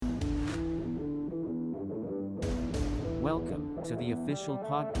Welcome to the official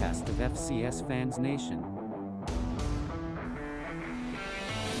podcast of FCS Fans Nation.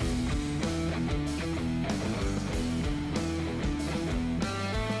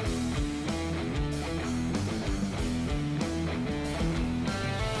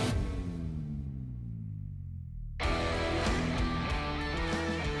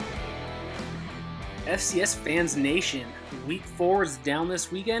 FCS Fans Nation, week 4 is down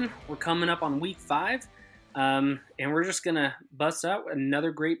this weekend. We're coming up on week 5, and we're just going to bust out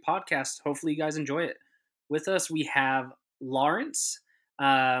another great podcast. Hopefully you guys enjoy it. With us, we have Lawrence.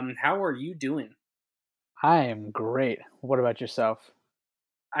 How are you doing? I am great. What about yourself?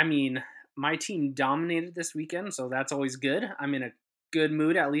 I mean, my team dominated this weekend, so that's always good. I'm in a good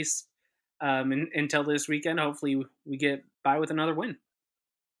mood, at least until this weekend. Hopefully we get by with another win.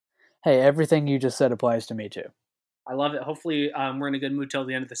 Hey, everything you just said applies to me too. I love it. Hopefully we're in a good mood till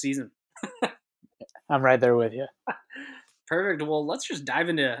the end of the season. I'm right there with you. Perfect. Well, let's just dive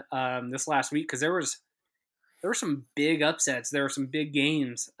into this last week because there were some big upsets. There were some big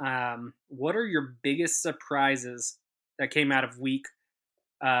games. What are your biggest surprises that came out of week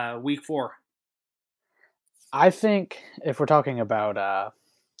 4? I think if we're talking about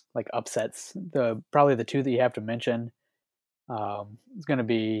like upsets, probably the two that you have to mention is going to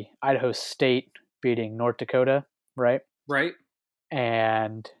be Idaho State beating North Dakota, right? Right.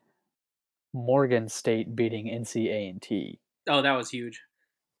 And Morgan State beating NC-A&T. Oh, that was huge.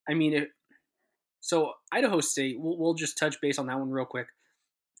 I mean, so Idaho State, we'll just touch base on that one real quick.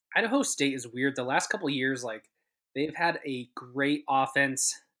 Idaho State is weird. The last couple of years, like, they've had a great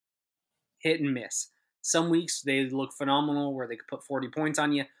offense, hit and miss. Some weeks they look phenomenal where they could put 40 points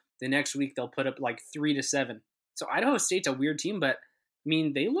on you. The next week they'll put up like 3 to 7. So Idaho State's a weird team, but I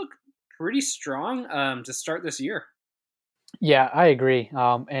mean, they look pretty strong to start this year. Yeah, I agree.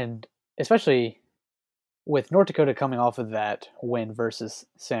 And especially with North Dakota coming off of that win versus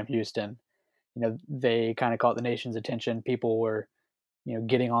Sam Houston, they kind of caught the nation's attention. People were,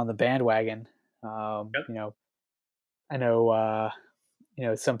 getting on the bandwagon. Yep. I know,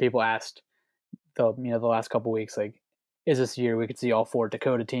 some people asked the last couple weeks, like, is this year we could see all 4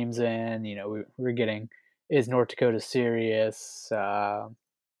 Dakota teams in? We're getting, is North Dakota serious?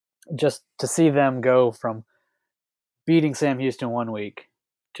 Just to see them go from beating Sam Houston one week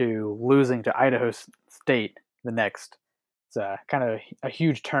to losing to Idaho State the next, it's kind of a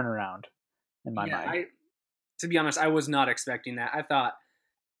huge turnaround in my mind. To be honest, I was not expecting that. I thought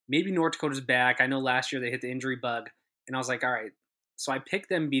maybe North Dakota's back. I know last year they hit the injury bug, and I was like, all right. So I picked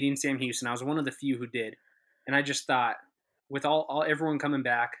them beating Sam Houston. I was one of the few who did, and I just thought, with everyone coming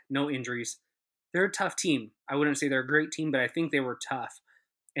back, no injuries, they're a tough team. I wouldn't say they're a great team, but I think they were tough.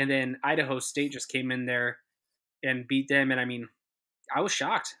 And then Idaho State just came in there and beat them, and I mean, I was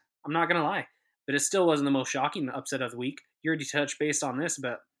shocked. I'm not gonna lie, but it still wasn't the most shocking upset of the week. You already touched base on this,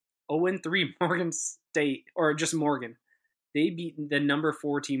 but 0-3 Morgan State, or just Morgan, they beat the number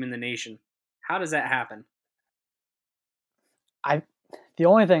 4 team in the nation. How does that happen? The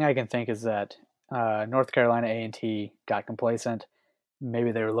only thing I can think is that North Carolina A&T got complacent.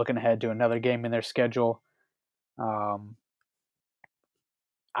 Maybe they were looking ahead to another game in their schedule. I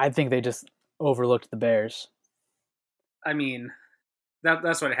think they just overlooked the Bears. I mean,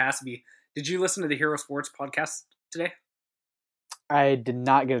 that's what it has to be. Did you listen to the Hero Sports podcast today? I did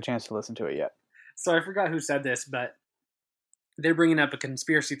not get a chance to listen to it yet. So I forgot who said this, but they're bringing up a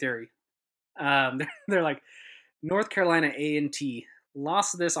conspiracy theory. They're like, North Carolina A&T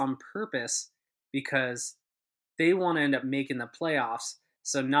lost this on purpose because they want to end up making the playoffs,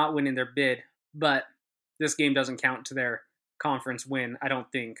 so not winning their bid. But this game doesn't count to their conference win, I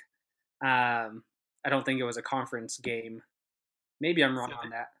don't think. I don't think it was a conference game. Maybe I'm wrong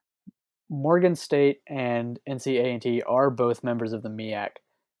on that. Morgan State and NC-A&T are both members of the MEAC,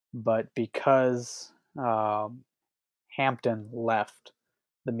 but because Hampton left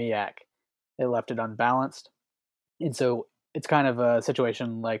the MEAC, it left it unbalanced. And so it's kind of a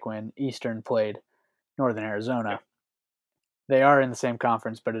situation like when Eastern played Northern Arizona. They are in the same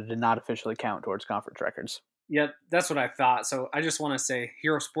conference, but it did not officially count towards conference records. Yep, that's what I thought. So I just want to say,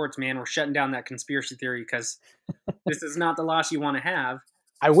 Hero Sports, man, we're shutting down that conspiracy theory because this is not the loss you want to have.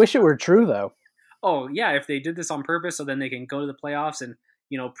 I wish it were true, though. Oh, yeah, if they did this on purpose so then they can go to the playoffs and,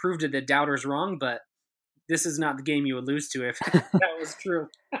 prove to the doubters wrong, but this is not the game you would lose to if that was true.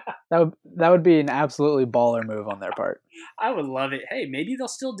 That would be an absolutely baller move on their part. I would love it. Hey, maybe they'll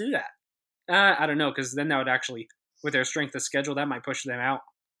still do that. I don't know, because then that would actually, with their strength of schedule, that might push them out.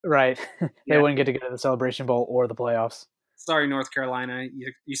 Right. They wouldn't get to go to the Celebration Bowl or the playoffs. Sorry, North Carolina.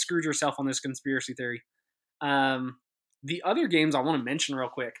 You screwed yourself on this conspiracy theory. The other games I want to mention real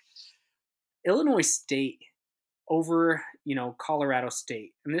quick. Illinois State over, Colorado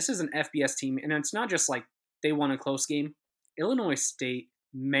State. And this is an FBS team, and it's not just like they won a close game. Illinois State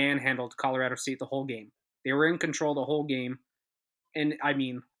manhandled Colorado State the whole game. They were in control the whole game, and I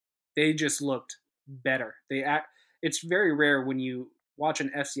mean, they just looked better. It's very rare when you watch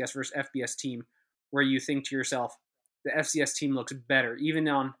an FCS versus FBS team where you think to yourself, the FCS team looks better, even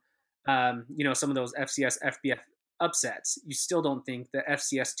on some of those FCS FBS upsets. You still don't think the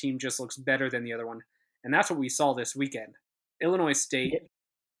FCS team just looks better than the other one, and that's what we saw this weekend. Illinois State,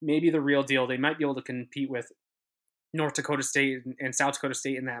 maybe the real deal. They might be able to compete with North Dakota State and South Dakota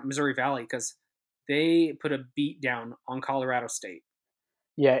State in that Missouri Valley because they put a beat down on Colorado State.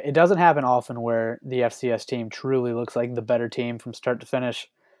 Yeah, it doesn't happen often where the FCS team truly looks like the better team from start to finish,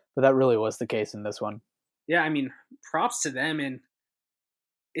 but that really was the case in this one. Yeah, I mean, props to them, and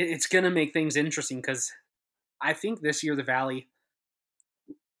it's going to make things interesting because I think this year the Valley,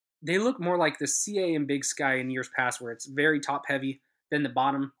 they look more like the CA and Big Sky in years past where it's very top heavy, then the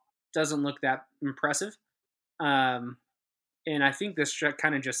bottom doesn't look that impressive. And I think this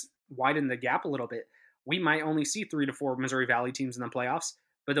kind of just widened the gap a little bit. We might only see 3 to 4 Missouri Valley teams in the playoffs,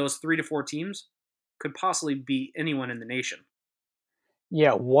 but those 3 to 4 teams could possibly beat anyone in the nation.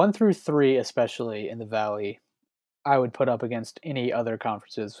 Yeah, 1 through 3, especially in the Valley, I would put up against any other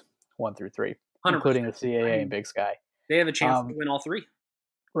conferences 1 through 3, 100%. Including the CAA and Big Sky. They have a chance to win all 3.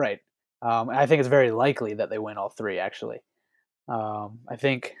 Right. I think it's very likely that they win all 3, actually. I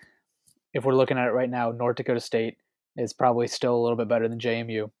think if we're looking at it right now, North Dakota State is probably still a little bit better than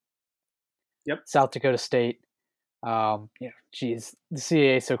JMU. Yep. South Dakota State, the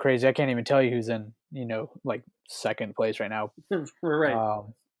CAA is so crazy. I can't even tell you who's in, like second place right now. Right.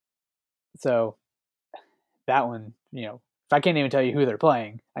 So that one, if I can't even tell you who they're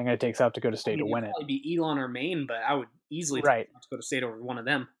playing, I'm going to take South Dakota State to win it. It'd probably be Elon or Maine, but I would easily take South Dakota State over one of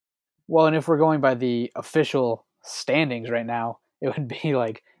them. Well, and if we're going by the official standings right now, it would be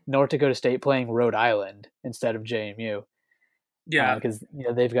like North Dakota State playing Rhode Island instead of JMU. Yeah, because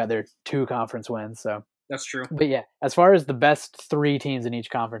they've got their 2 conference wins. So that's true. But yeah, as far as the best 3 teams in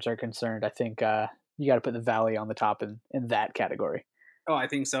each conference are concerned, I think you got to put the Valley on the top in that category. Oh, I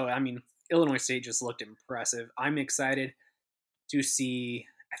think so. I mean, Illinois State just looked impressive. I'm excited to see.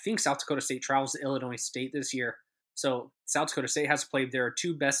 I think South Dakota State travels to Illinois State this year. So South Dakota State has played their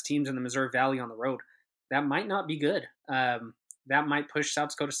 2 best teams in the Missouri Valley on the road. That might not be good. That might push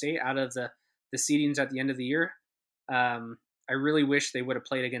South Dakota State out of the seedings at the end of the year. I really wish they would have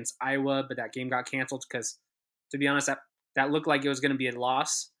played against Iowa, but that game got canceled because, to be honest, that looked like it was going to be a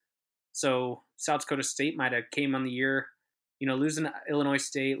loss. So South Dakota State might have came on the year, losing to Illinois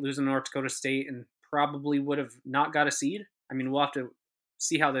State, losing to North Dakota State, and probably would have not got a seed. I mean, we'll have to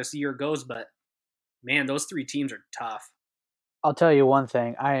see how this year goes, but man, those 3 teams are tough. I'll tell you one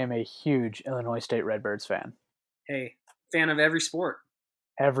thing. I am a huge Illinois State Redbirds fan. Hey, fan of every sport.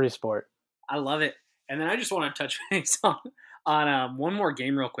 Every sport. I love it. And then I just want to touch base on one more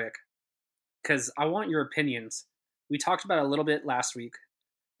game real quick because I want your opinions. We talked about it a little bit last week,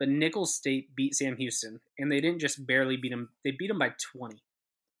 but Nicholls State beat Sam Houston, and they didn't just barely beat them. They beat them by 20.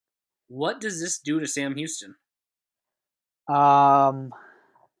 What does this do to Sam Houston? Nothing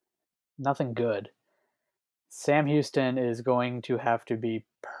good. Sam Houston is going to have to be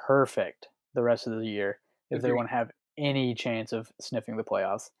perfect the rest of the year if they want to have any chance of sniffing the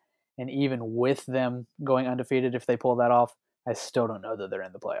playoffs. And even with them going undefeated, if they pull that off, I still don't know that they're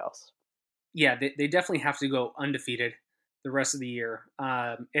in the playoffs. Yeah, they definitely have to go undefeated the rest of the year.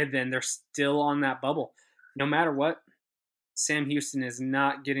 And then they're still on that bubble. No matter what, Sam Houston is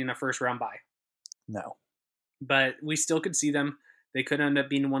not getting a first-round bye. No. But we still could see them. They could end up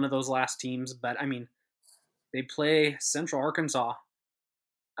being one of those last teams. But, I mean, they play Central Arkansas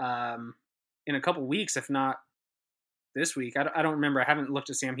in a couple weeks, if not this week. I don't remember. I haven't looked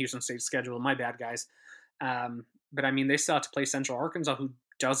at Sam Houston State's schedule. My bad, guys. But, I mean, they still have to play Central Arkansas, who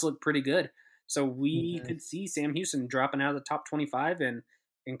does look pretty good. So we could see Sam Houston dropping out of the top 25 and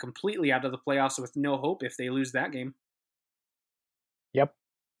completely out of the playoffs with no hope if they lose that game. Yep.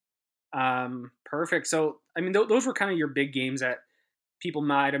 Perfect. So, I mean, those were kind of your big games that people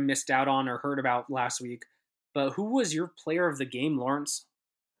might have missed out on or heard about last week. But who was your player of the game, Lawrence?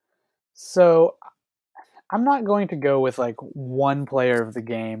 So I'm not going to go with like one player of the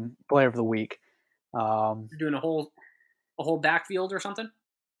game, player of the week. You're doing a whole backfield or something?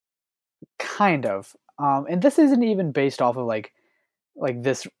 Kind of. And this isn't even based off of like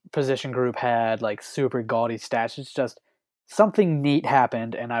this position group had like super gaudy stats. It's just something neat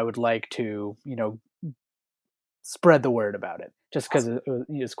happened, and I would like to, spread the word about it just because it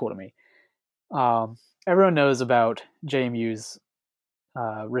was cool to me. Everyone knows about JMU's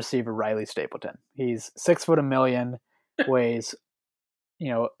receiver Riley Stapleton. He's 6'1", weighs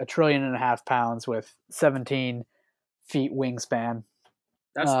 1.5 trillion pounds with 17 feet wingspan.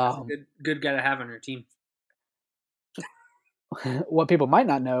 That's a good guy to have on your team. What people might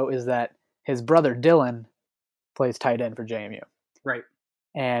not know is that his brother Dylan plays tight end for JMU. Right.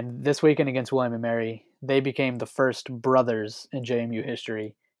 And this weekend against William and Mary, they became the first brothers in JMU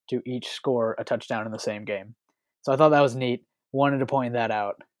history to each score a touchdown in the same game. So I thought that was neat. Wanted to point that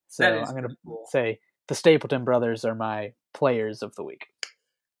out. So I'm going to say the Stapleton brothers are my players of the week.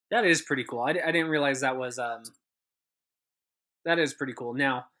 That is pretty cool. I didn't realize that was that is pretty cool.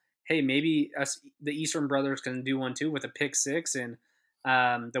 Now, hey, maybe the Eastern brothers can do one too with a pick six, and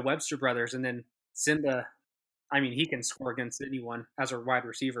the Webster brothers, and then Simba. I mean, he can score against anyone as a wide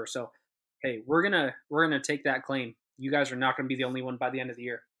receiver. So, hey, we're gonna take that claim. You guys are not gonna be the only one by the end of the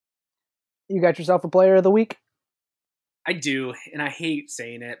year. You got yourself a player of the week? I do, and I hate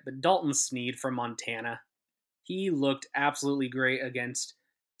saying it, but Dalton Snead from Montana. He looked absolutely great against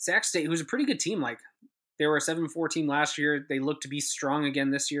Sac State, who's a pretty good team. Like, they were a 7-4 team last year. They look to be strong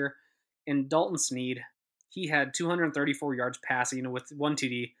again this year. And Dalton Snead, he had 234 yards passing with 1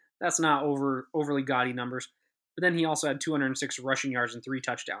 TD. That's not overly gaudy numbers. But then he also had 206 rushing yards and 3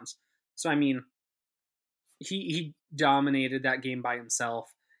 touchdowns. So, I mean, he dominated that game by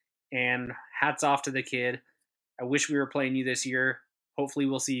himself. And hats off to the kid. I wish we were playing you this year. Hopefully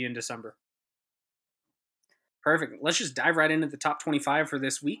we'll see you in December. Perfect. Let's just dive right into the top 25 for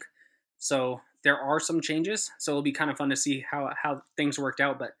this week. So there are some changes, so it'll be kind of fun to see how things worked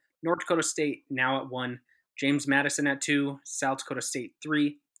out. But North Dakota State now at 1, James Madison at 2, South Dakota State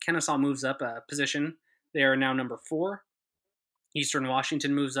 3. Kennesaw moves up a position. They are now number 4. Eastern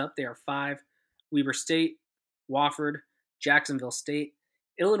Washington moves up. They are 5. Weber State, Wofford, Jacksonville State.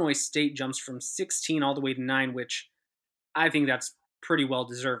 Illinois State jumps from 16 all the way to 9, which I think that's pretty well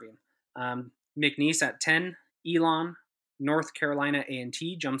deserving. McNeese at 10. Elon, North Carolina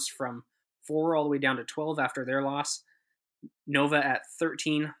A&T jumps from 4 all the way down to 12 after their loss. Nova at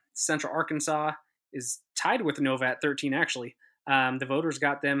 13. Central Arkansas is tied with Nova at 13, actually. The voters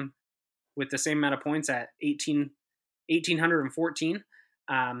got them with the same amount of points at 1,814.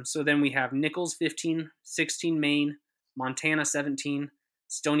 So then we have Nichols 15, 16 Maine, Montana 17,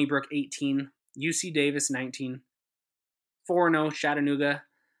 Stony Brook 18, UC Davis 19, 4-0 Chattanooga.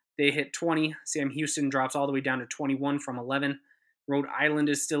 They hit 20. Sam Houston drops all the way down to 21 from 11. Rhode Island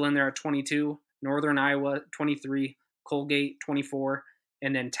is still in there at 22. Northern Iowa 23. Colgate 24.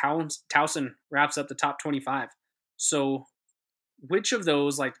 And then Towson wraps up the top 25. So which of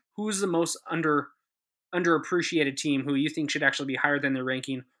those, like, who's the most underappreciated team who you think should actually be higher than their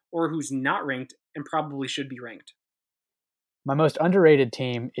ranking, or who's not ranked and probably should be ranked? My most underrated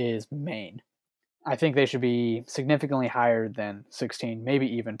team is Maine. I think they should be significantly higher than 16, maybe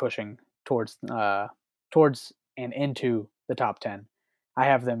even pushing towards and into the top 10. I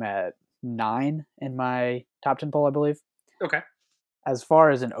have them at 9 in my top 10 poll, I believe. Okay. As far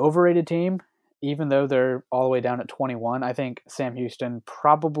as an overrated team, even though they're all the way down at 21, I think Sam Houston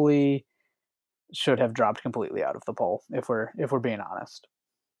probably should have dropped completely out of the poll, if we're being honest.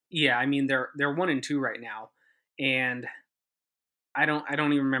 Yeah, I mean they're 1-2 right now, and I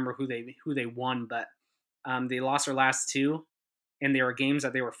don't even remember who they won, but they lost their last 2, and they were games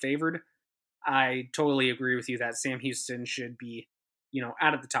that they were favored. I totally agree with you that Sam Houston should be,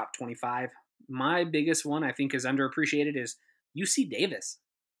 out of the top 25. My biggest one I think is underappreciated is UC Davis.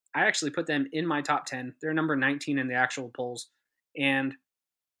 I actually put them in my top 10. They're number 19 in the actual polls, and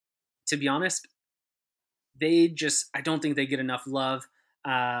to be honest, I don't think they get enough love.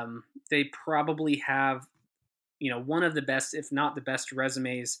 They probably have one of the best, if not the best,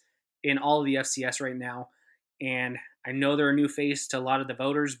 resumes in all of the FCS right now. And I know they're a new face to a lot of the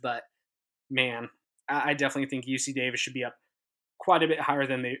voters, but man, I definitely think UC Davis should be up quite a bit higher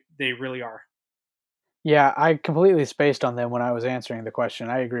than they really are. Yeah, I completely spaced on them when I was answering the question.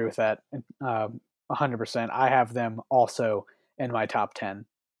 I agree with that 100%. I have them also in my top 10.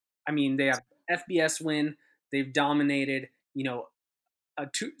 I mean, they have FBS win. They've dominated, a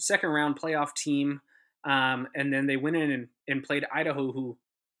second-round playoff team. And then they went in and played Idaho, who,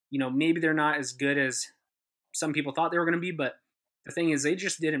 maybe they're not as good as some people thought they were going to be, but the thing is they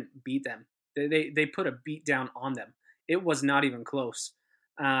just didn't beat them. They put a beat down on them. It was not even close.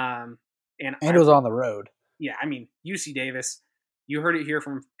 And it was on the road. Yeah, I mean, UC Davis, you heard it here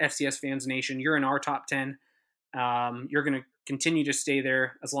from FCS Fans Nation. You're in our top 10. You're going to continue to stay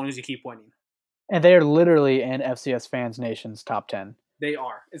there as long as you keep winning. And they are literally in FCS Fans Nation's top 10. They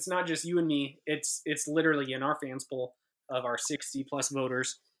are. It's not just you and me. It's literally in our fans poll of our 60 plus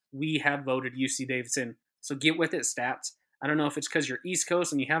voters. We have voted UC Davis in. So get with it, stats. I don't know if it's because you're East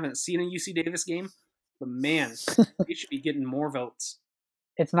Coast and you haven't seen a UC Davis game, but man, they should be getting more votes.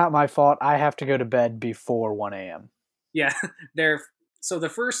 It's not my fault. I have to go to bed before 1 a.m. Yeah, so the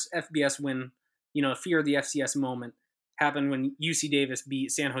first FBS win, fear the FCS moment, happened when UC Davis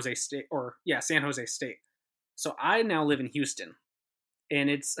beat San Jose State, San Jose State. So I now live in Houston, and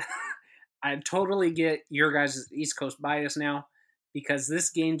it's I totally get your guys' East Coast bias now, because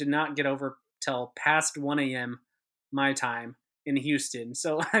this game did not get over till past 1 a.m. my time in Houston.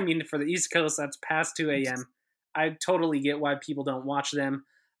 So, I mean, for the East Coast, that's past 2 a.m. I totally get why people don't watch them.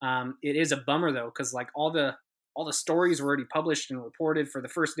 It is a bummer, though, because like all the stories were already published and reported for the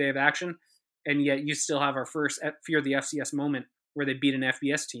first day of action, and yet you still have our first Fear the FCS moment where they beat an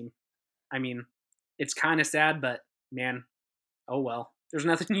FBS team. I mean, it's kind of sad, but man, oh well. There's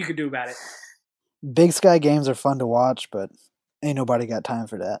nothing you can do about it. Big Sky games are fun to watch, but ain't nobody got time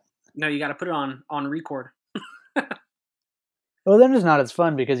for that. No, you got to put it on record. Well, then it's not as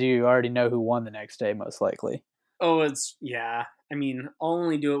fun because you already know who won the next day, most likely. Oh, I mean, I'll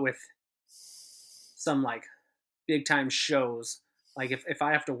only do it with some like big time shows. Like if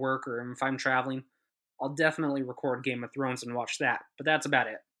I have to work or if I'm traveling, I'll definitely record Game of Thrones and watch that. But that's about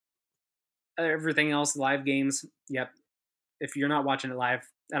it. Everything else, live games, yep. If you're not watching it live,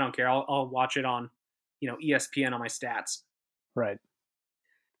 I don't care. I'll watch it on, ESPN on my stats. Right.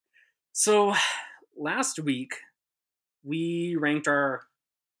 So last week we ranked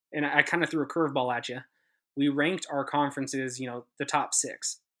and I kind of threw a curveball at you. We ranked our conferences, the top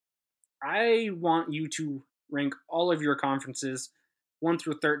 6. I want you to rank all of your conferences 1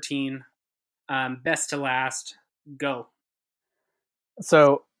 through 13, best to last. Go.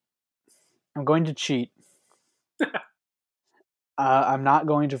 So I'm going to cheat. I'm not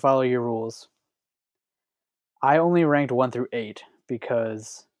going to follow your rules. I only ranked 1 through 8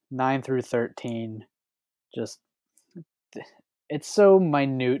 because 9 through 13 just, it's so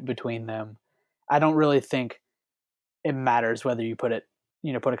minute between them. I don't really think it matters whether you put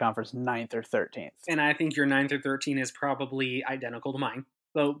a conference 9th or 13th. And I think your 9th or 13 is probably identical to mine,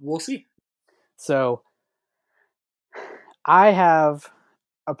 but we'll see. So I have,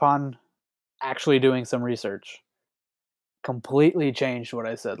 upon actually doing some research, completely changed what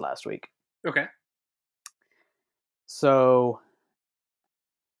I said last week. Okay. So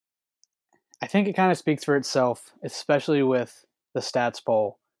I think it kind of speaks for itself, especially with the stats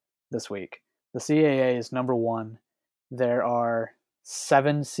poll this week. The CAA is number 1. There are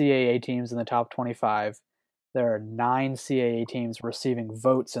 7 CAA teams in the top 25. There are 9 CAA teams receiving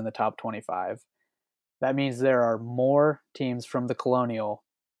votes in the top 25. That means there are more teams from the Colonial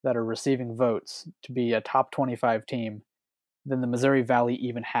that are receiving votes to be a top 25 team than the Missouri Valley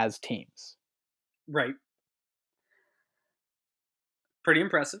even has teams. Right. Pretty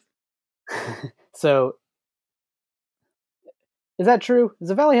impressive. So, is that true? Does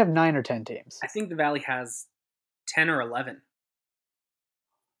the Valley have 9 or 10 teams? I think the Valley has 10 or 11.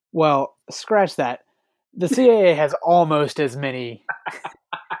 Well, scratch that. The CAA has almost as many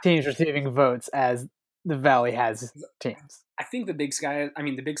teams receiving votes as the Valley has teams. I think the Big Sky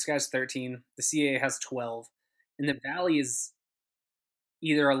is 13. The CAA has 12. And the Valley is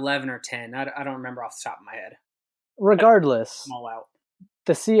either 11 or 10. I don't remember off the top of my head. Regardless, I'm all out.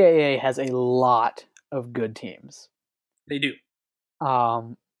 The CAA has a lot of good teams. They do.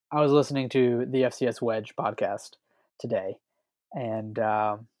 I was listening to the FCS Wedge podcast today, and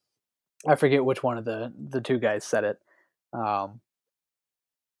I forget which one of the two guys said it. But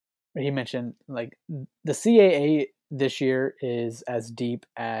he mentioned like the CAA this year is as deep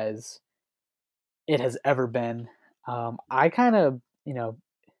as it has ever been. I kind of,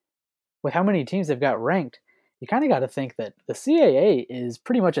 with how many teams they've got ranked, you kind of got to think that the CAA is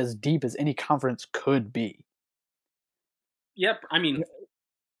pretty much as deep as any conference could be. Yep. I mean,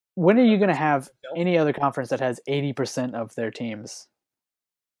 when are you going to have any other conference that has 80% of their teams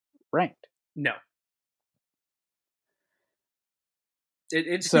ranked? No.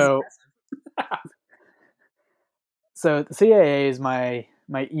 It's so. So the CAA is my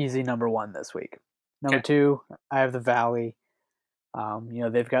easy number 1 this week. Number 2, I have the Valley.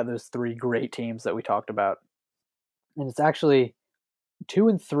 They've got those 3 great teams that we talked about, and it's actually 2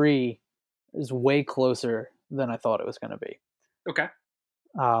 and 3 is way closer than I thought it was going to be. Okay.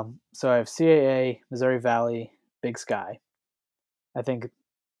 So I have CAA, Missouri Valley, Big Sky. I think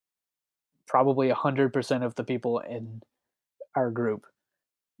probably 100% of the people in our group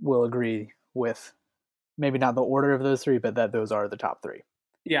will agree with maybe not the order of those 3, but that those are the top 3.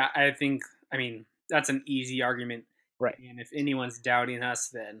 Yeah, I mean, that's an easy argument. Right. And if anyone's doubting us,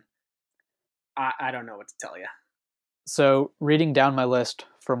 then I don't know what to tell you. So reading down my list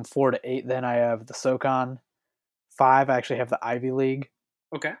from 4 to 8, then I have the SoCon, 5, I actually have the Ivy League.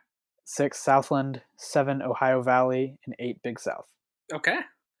 Okay. 6, Southland. 7, Ohio Valley. And 8, Big South. Okay.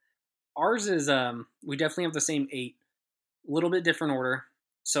 Ours is we definitely have the same 8. A little bit different order.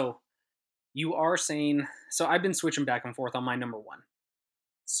 So you are saying, so I've been switching back and forth on my number 1.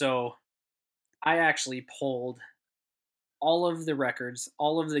 So I actually pulled all of the records,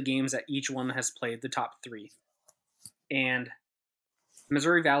 all of the games that each one has played, the top 3. And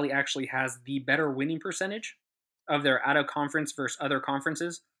Missouri Valley actually has the better winning percentage of their out-of-conference versus other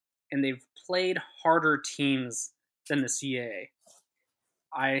conferences, and they've played harder teams than the CAA.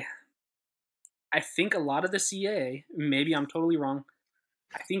 I think a lot of the CAA, maybe I'm totally wrong,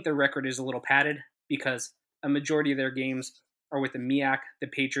 I think their record is a little padded because a majority of their games are with the MEAC, the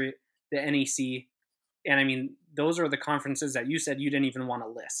Patriot, the NEC, and I mean, those are the conferences that you said you didn't even want to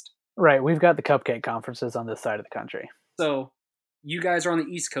list. Right, we've got the cupcake conferences on this side of the country. So you guys are on the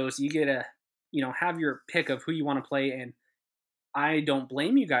East Coast. You get to, have your pick of who you want to play, and I don't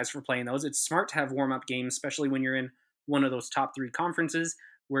blame you guys for playing those. It's smart to have warm-up games, especially when you're in one of those top 3 conferences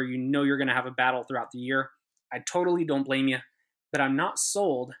where you know you're going to have a battle throughout the year. I totally don't blame you, but I'm not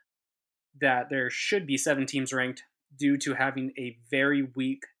sold that there should be 7 teams ranked due to having a very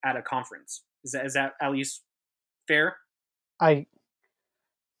weak out-of-conference. Is that at least fair? I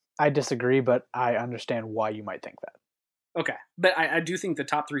disagree, but I understand why you might think that. Okay, but I do think the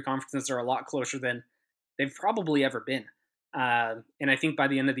top 3 conferences are a lot closer than they've probably ever been. And I think by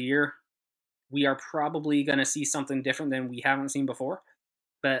the end of the year, we are probably going to see something different than we haven't seen before.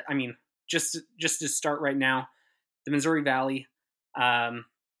 But, I mean, just to start right now, the Missouri Valley, the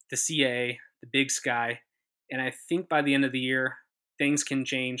CAA, the Big Sky, and I think by the end of the year, things can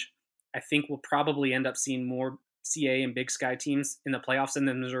change. I think we'll probably end up seeing more CAA and Big Sky teams in the playoffs than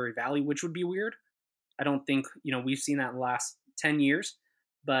the Missouri Valley, which would be weird. I don't think, we've seen that in the last 10 years,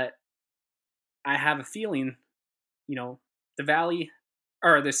 but I have a feeling, the Valley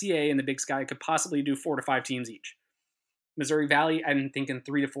or the CAA and the Big Sky could possibly do 4 to 5 teams each. Missouri Valley, I'm thinking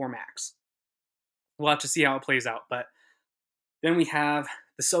 3 to 4 max. We'll have to see how it plays out, but then we have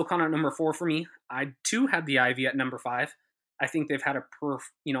the SoCon at number 4 for me. I too had the Ivy at number 5. I think they've had a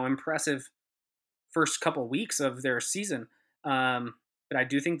impressive first couple weeks of their season. But I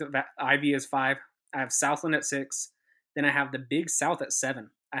do think that Ivy is 5. I have Southland at 6. Then I have the Big South at 7.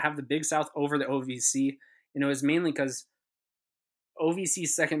 I have the Big South over the OVC, and it was mainly because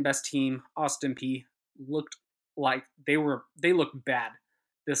OVC's second best team, Austin Peay, looked like they looked bad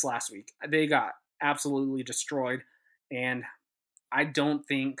this last week. They got absolutely destroyed, and I don't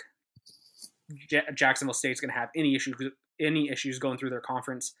think Jacksonville State's going to have any issues going through their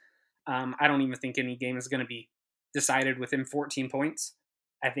conference. I don't even think any game is going to be decided within 14 points.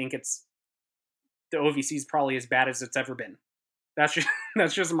 I think the OVC is probably as bad as it's ever been. That's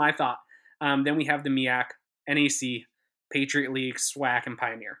just my thought. Then we have the MEAC, NEC, Patriot League, SWAC, and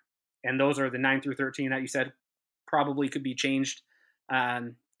Pioneer. And those are the 9 through 13 that you said probably could be changed.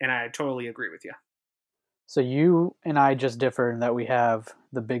 And I totally agree with you. So you and I just differ in that we have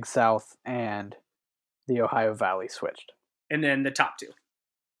the Big South and the Ohio Valley switched. And then the top 2.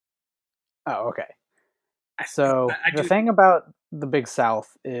 Oh, okay. So the thing about the Big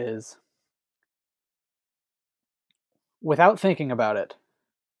South is, without thinking about it,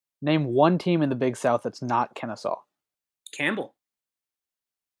 name one team in the Big South that's not Kennesaw. Campbell.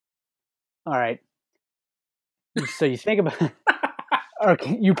 All right. So you think about it.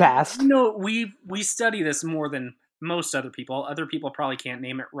 Okay, you passed. No, we study this more than most other people. Other people probably can't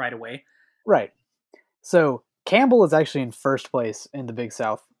name it right away. Right. So Campbell is actually in first place in the Big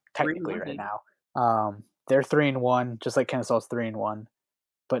South technically right now. They're 3-1, just like Kennesaw's 3-1,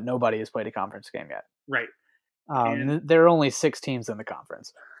 but nobody has played a conference game yet. Right. There are only 6 teams in the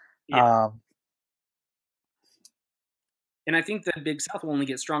conference. Yeah. And I think the Big South will only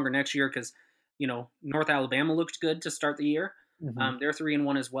get stronger next year because, North Alabama looked good to start the year. Mm-hmm. They're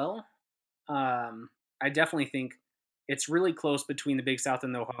 3-1 as well. I definitely think it's really close between the Big South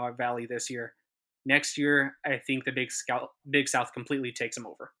and the Ohio Valley this year. Next year, I think the Big South completely takes them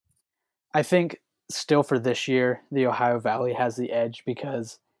over. I think still for this year, the Ohio Valley has the edge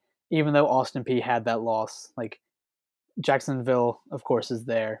because even though Austin Peay had that loss, like Jacksonville, of course, is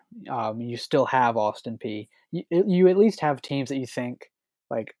there. You still have Austin Peay. You at least have teams that you think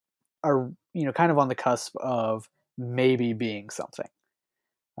like are kind of on the cusp of maybe being something.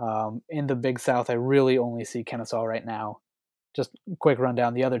 In the Big South, I really only see Kennesaw right now. Just a quick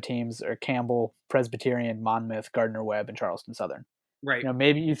rundown. The other teams are Campbell, Presbyterian, Monmouth, Gardner-Webb, and Charleston Southern. Right.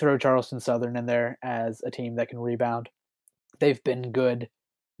 Maybe you throw Charleston Southern in there as a team that can rebound. They've been good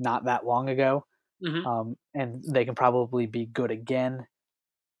not that long ago, and they can probably be good again.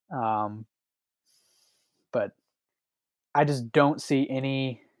 But I just don't see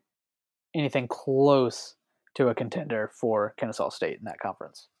anything close to a contender for Kennesaw State in that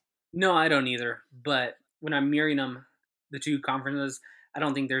conference. No, I don't either. But when I'm mirroring them, the two conferences, I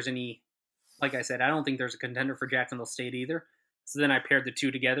don't think there's any. Like I said, I don't think there's a contender for Jacksonville State either. So then I paired the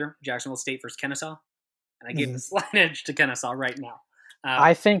two together, Jacksonville State versus Kennesaw, and I gave the slight edge to Kennesaw right now.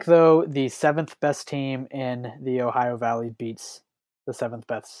 I think, though, the 7th best team in the Ohio Valley beats the 7th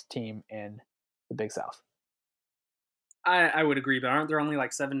best team in the Big South. I would agree, but aren't there only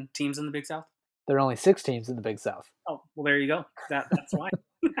like 7 teams in the Big South? There are only 6 teams in the Big South. Oh, well, there you go. That's why.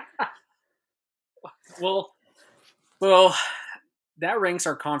 well, that ranks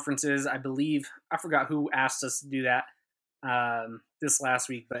our conferences. I believe I forgot who asked us to do that this last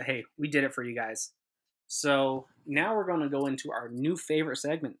week, but hey, we did it for you guys. So now we're going to go into our new favorite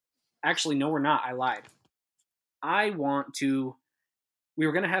segment. Actually, no, we're not. I lied. We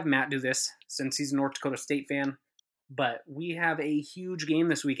were going to have Matt do this since he's a North Dakota State fan, but we have a huge game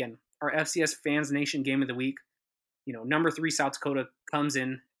this weekend. Our FCS Fans Nation game of the week. Number 3 South Dakota comes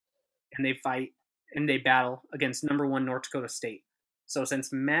in and they fight and they battle against number 1 North Dakota State. So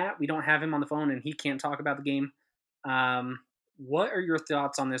since Matt, we don't have him on the phone and he can't talk about the game, what are your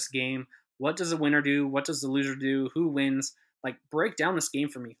thoughts on this game? What does the winner do? What does the loser do? Who wins? Like, break down this game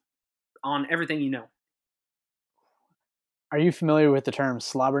for me on everything you know. Are you familiar with the term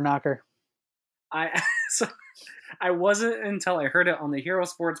slobber knocker? I wasn't until I heard it on the Hero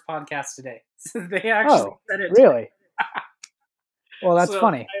Sports podcast today. They actually said it. Really? Well, that's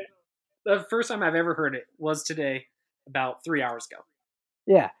funny. The first time I've ever heard it was today, about 3 hours ago.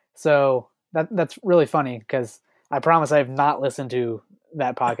 Yeah, so that's really funny because I promise I have not listened to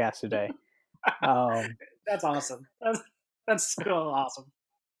that podcast today. That's awesome. That's so awesome.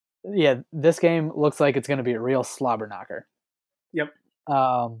 Yeah, this game looks like it's going to be a real slobber knocker. Yep.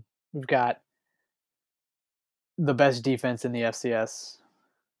 We've got the best defense in the FCS.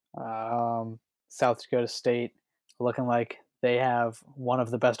 South Dakota State looking like they have one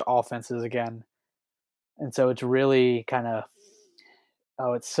of the best offenses again. And so it's really kind of,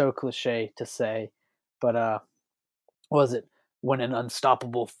 it's so cliche to say, but what was it? When an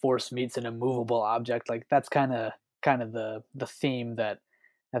unstoppable force meets an immovable object, like that's kind of the theme that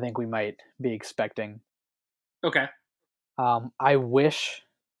I think we might be expecting. Okay. I wish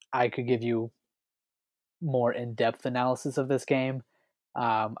I could give you more in-depth analysis of this game.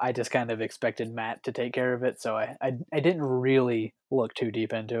 I just kind of expected Matt to take care of it, so I didn't really look too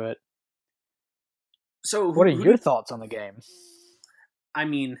deep into it. So what are your thoughts on the game? I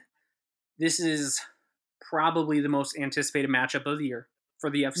mean, this is probably the most anticipated matchup of the year for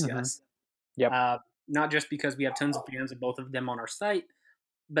the FCS. Mm-hmm. Yep. Not just because we have tons of fans of both of them on our site,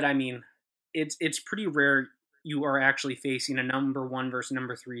 but I mean, it's pretty rare you are actually facing a number 1 versus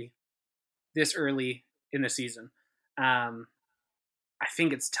number 3 this early in the season. I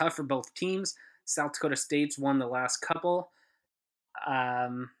think it's tough for both teams. South Dakota State's won the last couple. I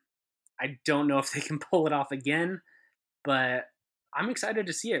don't know if they can pull it off again, but I'm excited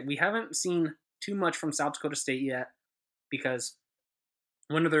to see it. We haven't seen too much from South Dakota State yet because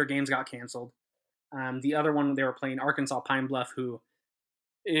one of their games got canceled. The other one, they were playing Arkansas Pine Bluff, who,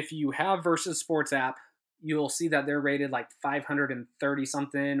 if you have Versus Sports app, you'll see that they're rated like 530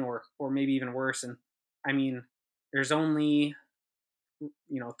 something or maybe even worse. And I mean, there's only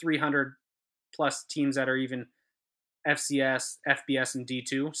 300 plus teams that are even FCS, FBS, and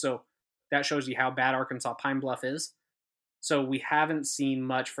D2. So that shows you how bad Arkansas Pine Bluff is. So we haven't seen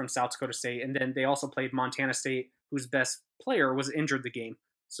much from South Dakota State. And then they also played Montana State, whose best player was injured the game.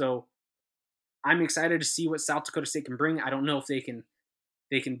 So I'm excited to see what South Dakota State can bring. I don't know if they can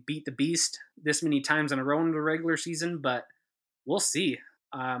beat the beast this many times in a row in the regular season, but we'll see.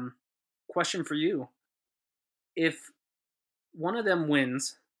 Question for you. If one of them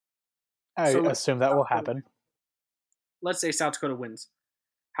wins... I assume that will happen. Let's say South Dakota wins.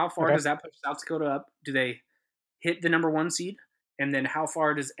 How far does that push South Dakota up? Do they hit the number 1 seed? And then how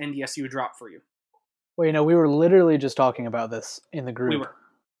far does NDSU drop for you? Well, we were literally just talking about this in the group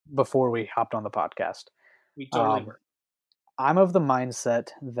before we hopped on the podcast. We totally were. I'm of the mindset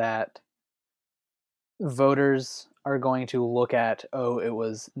that voters are going to look at, it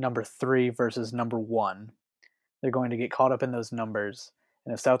was number 3 versus number 1. They're going to get caught up in those numbers.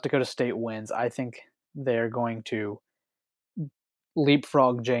 And if South Dakota State wins, I think they're going to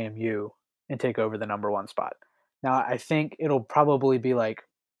leapfrog JMU and take over the number 1 spot. Now, I think it'll probably be like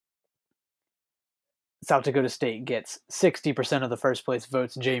South Dakota State gets 60% of the first place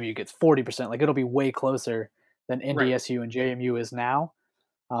votes, JMU gets 40%. Like, it'll be way closer than NDSU and JMU is now.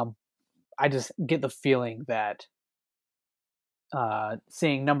 I just get the feeling that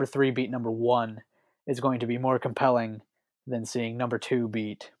seeing number 3 beat number 1 is going to be more compelling than seeing number 2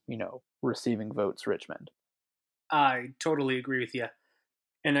 beat, receiving votes Richmond. I totally agree with you.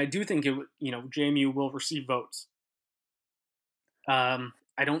 And I do think JMU will receive votes.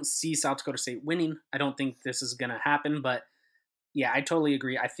 I don't see South Dakota State winning. I don't think this is going to happen, but yeah, I totally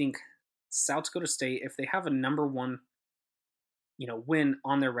agree. I think South Dakota State, if they have a number 1, win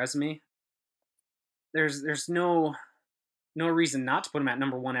on their resume, there's no reason not to put them at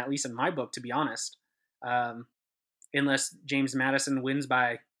number 1, at least in my book, to be honest. Unless James Madison wins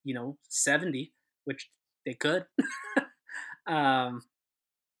by 70, which they could. When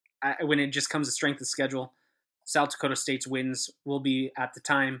it just comes to strength of schedule, South Dakota State's wins will be, at the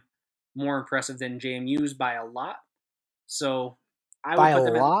time, more impressive than JMU's by a lot. So I would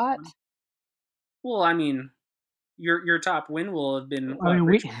put them a lot? Well, I mean, your top win will have been I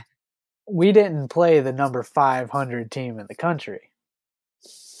mean, we didn't play the number 500 team in the country.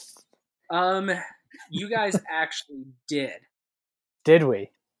 You guys actually did. Did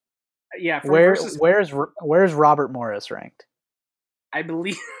we? Yeah. Where's Robert Morris ranked? I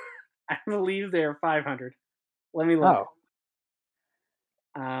believe they're 500. Let me look.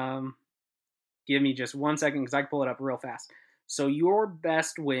 Oh. Give me just 1 second because I can pull it up real fast. So your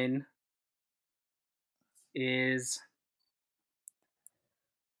best win is...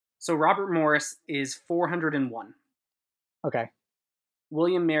 So Robert Morris is 401. Okay.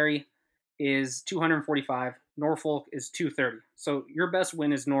 William Mary is 245. Norfolk is 230. So your best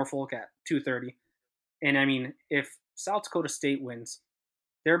win is Norfolk at 230. And I mean, if South Dakota State wins,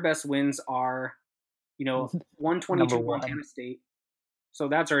 their best wins are, 122 Montana State. So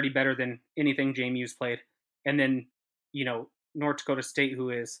that's already better than anything JMU's played. And then, North Dakota State,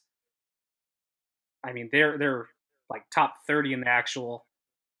 who is, I mean, they're like top 30 in the actual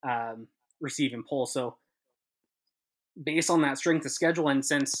receiving poll. So based on that strength of schedule, and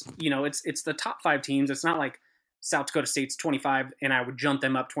since it's the top 5 teams, it's not like South Dakota State's 25 and I would jump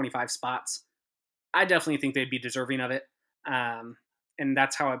them up 25 spots. I definitely think they'd be deserving of it, and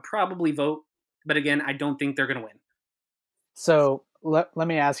that's how I'd probably vote. But again, I don't think they're going to win. So let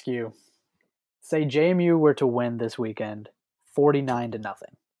me ask you: say JMU were to win this weekend, 49-0.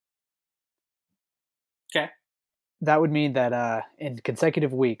 Okay. That would mean that in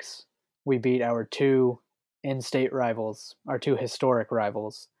consecutive weeks we beat our 2 in-state rivals, our 2 historic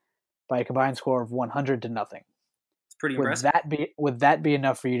rivals, by a combined score of 100-0. It's pretty impressive. Would that be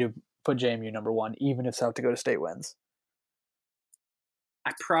enough for you to put JMU number 1, even if South Dakota State wins?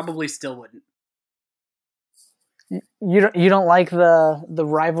 I probably still wouldn't. You don't like the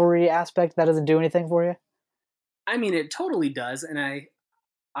rivalry aspect? That doesn't do anything for you? I mean, it totally does, and I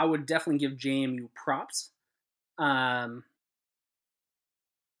would definitely give JMU props. But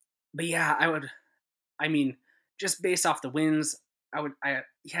yeah, I mean, just based off the wins, I'd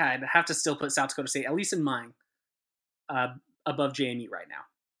have to still put South Dakota State, at least in mine, above JMU right now.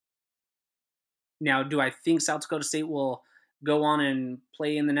 Now, do I think South Dakota State will go on and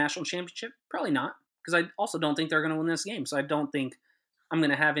play in the national championship? Probably not, because I also don't think they're going to win this game. So I don't think I'm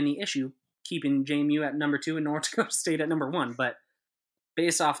going to have any issue keeping JMU at number 2 and North Dakota State at number 1. But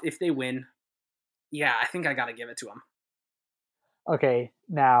based off if they win, yeah, I think I got to give it to them. Okay,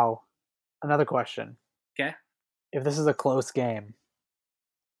 now another question. Okay. If this is a close game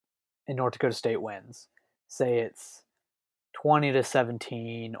and North Dakota State wins, say it's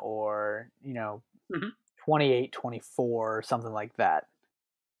 20-17 or, 28-24 or something like that,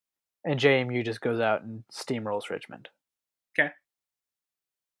 and JMU just goes out and steamrolls Richmond. Okay.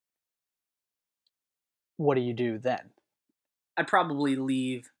 What do you do then? I'd probably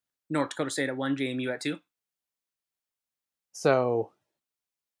leave North Dakota State at 1, JMU at 2. So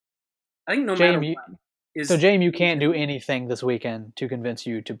I think no matter what. So JMU can't do anything this weekend to convince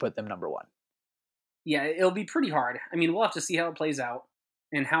you to put them number 1. Yeah, it'll be pretty hard. I mean, we'll have to see how it plays out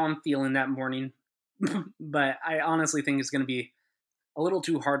and how I'm feeling that morning. But I honestly think it's going to be a little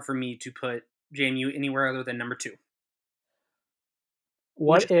too hard for me to put JMU anywhere other than number 2.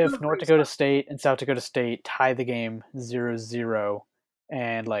 What if North Dakota State and South Dakota State tie the game 0-0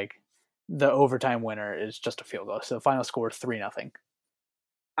 and the overtime winner is just a field goal? So the final score 3-0.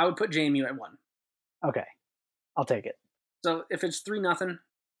 I would put JMU at 1. Okay. I'll take it. So if it's 3-0,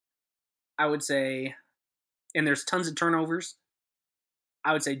 I would say, and there's tons of turnovers,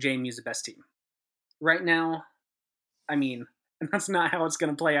 I would say JMU's the best team. Right now, I mean, that's not how it's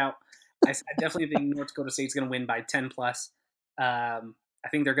going to play out. I definitely think North Dakota State's going to win by 10 plus. I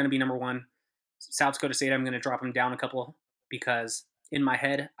think they're going to be number 1. South Dakota State, I'm going to drop them down a couple because in my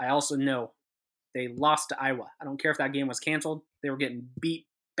head, I also know they lost to Iowa. I don't care if that game was canceled. They were getting beat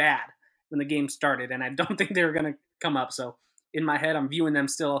bad when the game started, and I don't think they were going to come up. So in my head, I'm viewing them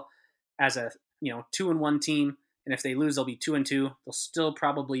still as a 2-1 team. And if they lose, they'll be 2-2. They'll still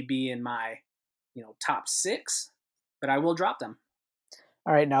probably be in my, top 6, but I will drop them.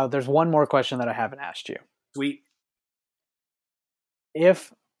 All right, now there's one more question that I haven't asked you. Sweet.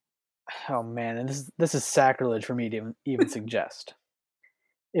 Oh man, and this is sacrilege for me to even suggest.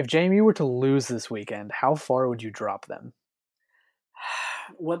 If JMU were to lose this weekend, how far would you drop them?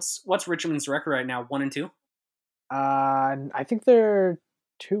 What's Richmond's record right now? 1-2? I think they're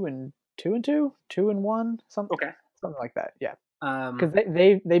 2-2, 2-1, something. Okay. Something like that. Yeah. Because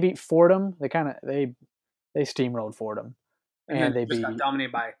they beat Fordham. They steamrolled Fordham, and they got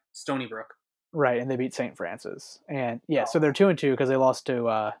dominated by Stony Brook. Right, and they beat St. Francis, and so they're 2-2 because they lost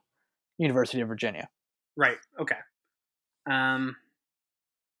to University of Virginia. Right. Okay.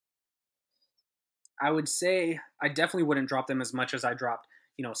 I would say I definitely wouldn't drop them as much as I dropped,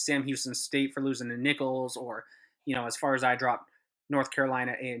 Sam Houston State for losing to Nichols, or, as far as I dropped North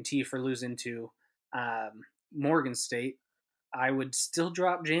Carolina A&T for losing to Morgan State. I would still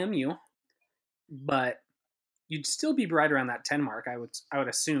drop JMU, but you'd still be right around that 10 mark. I would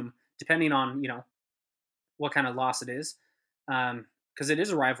assume, depending on what kind of loss it is, because it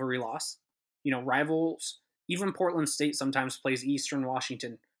is a rivalry loss. Rivals. Even Portland State sometimes plays Eastern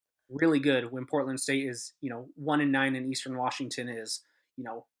Washington really good when Portland State is 1-9 and Eastern Washington is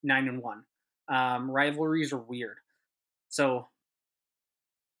 9-1. Rivalries are weird, so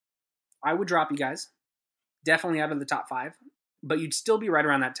I would drop you guys definitely out of the top 5, but you'd still be right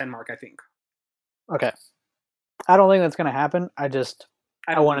around that 10 mark, I think. Okay, I don't think that's going to happen. I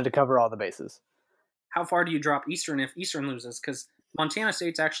wanted to cover all the bases. How far do you drop Eastern if Eastern loses? Because Montana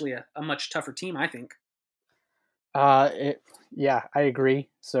State's actually a much tougher team, I think. Yeah, I agree.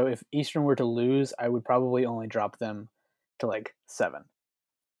 So if Eastern were to lose, I would probably only drop them to like 7.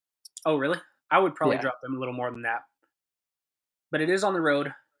 Oh, really? I would probably drop them a little more than that. But it is on the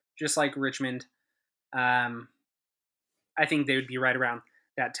road, just like Richmond. I think they would be right around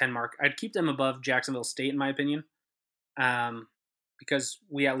that 10 mark. I'd keep them above Jacksonville State, in my opinion, because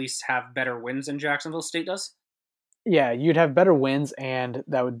we at least have better wins than Jacksonville State does. Yeah, you'd have better wins, and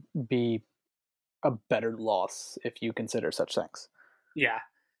that would be a better loss if you consider such things. Yeah.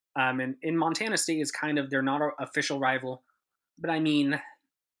 And Montana State is they're not an official rival, but I mean,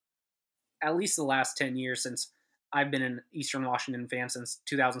 at least the last 10 years since I've been an Eastern Washington fan since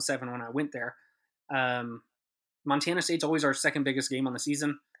 2007 when I went there, Montana State's always our second biggest game on the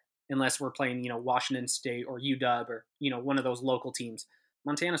season, unless we're playing, Washington State or UW or, one of those local teams.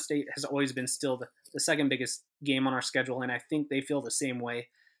 Montana State has always been still the second biggest game on our schedule, and I think they feel the same way.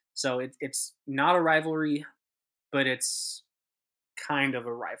 So it's not a rivalry, but it's kind of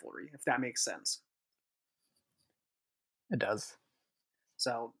a rivalry, if that makes sense. It does.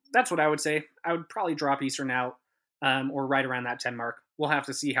 So that's what I would say. I would probably drop Eastern out, or right around that 10 mark. We'll have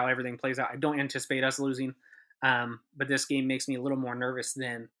to see how everything plays out. I don't anticipate us losing, but this game makes me a little more nervous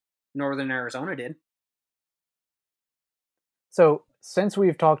than Northern Arizona did. So since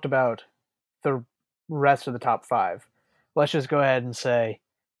we've talked about the rest of the top 5, let's just go ahead and say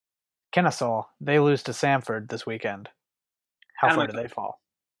Kennesaw, they lose to Samford this weekend. How far do they fall?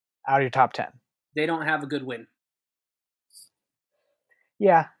 Out of your top 10. They don't have a good win.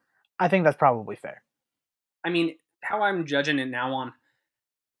 Yeah, I think that's probably fair. I mean, how I'm judging it now on,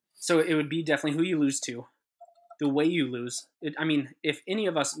 so it would be definitely who you lose to, the way you lose. If any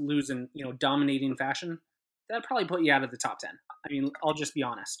of us lose in dominating fashion, that'd probably put you out of the top 10. I mean, I'll just be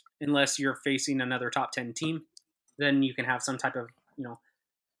honest. Unless you're facing another top 10 team, then you can have some type of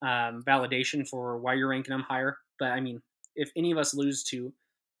validation for why you're ranking them higher. But I mean, if any of us lose to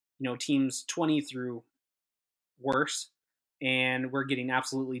teams 20 through worse, and we're getting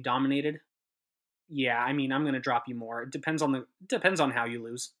absolutely dominated, yeah, I mean, I'm going to drop you more. It depends on how you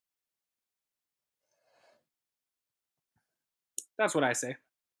lose. That's what I say.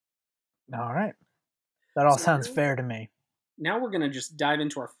 All right. That all sounds fair to me. Now we're going to just dive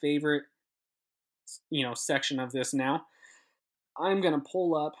into our favorite, section of this now. I'm going to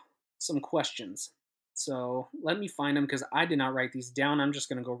pull up some questions. So let me find them because I did not write these down. I'm just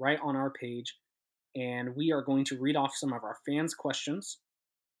going to go right on our page, and we are going to read off some of our fans' questions.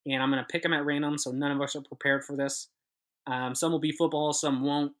 And I'm going to pick them at random, so none of us are prepared for this. Some will be football, some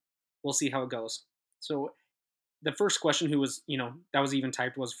won't. We'll see how it goes. So the first question, that was even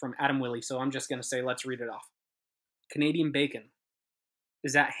typed, was from Adam Willie. So I'm just going to say, let's read it off. Canadian bacon.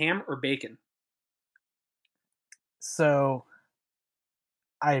 Is that ham or bacon? So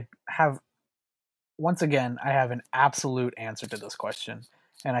I have an absolute answer to this question,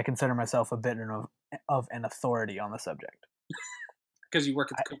 and I consider myself a bit of an authority on the subject. Because you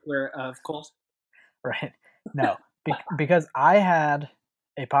work at the cookware of Kohl's? Right. No, because I had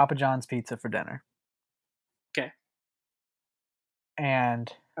a Papa John's pizza for dinner. Okay.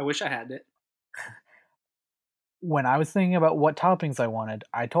 And I wish I had it. when I was thinking about what toppings I wanted,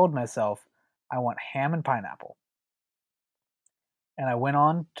 I told myself I want ham and pineapple. And I went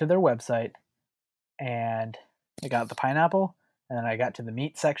on to their website and I got the pineapple, and then I got to the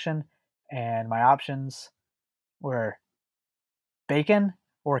meat section, and my options were bacon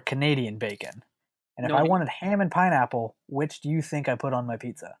or Canadian bacon. And if No I ham. wanted ham and pineapple, which do you think I put on my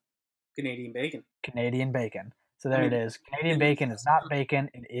pizza? Canadian bacon. Canadian bacon. So there it mean, is. Canadian bacon is not bacon,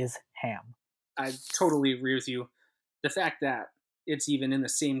 it is ham. I totally agree with you. The fact that it's even in the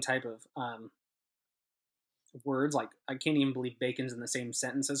same type of words, like I can't even believe bacon's in the same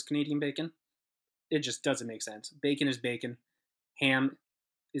sentence as Canadian bacon. It just doesn't make sense. Bacon is bacon. Ham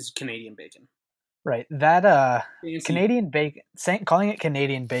is Canadian bacon. Right. That Fancy. Canadian bacon, calling it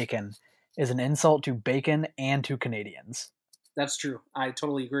Canadian bacon is an insult to bacon and to Canadians. That's true. I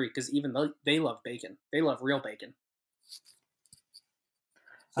totally agree, because even they love bacon. They love real bacon.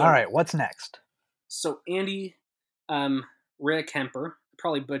 So, all right, what's next? So Andy Rickemper,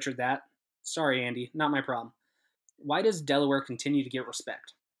 probably butchered that. Sorry, Andy, not my problem. Why does Delaware continue to get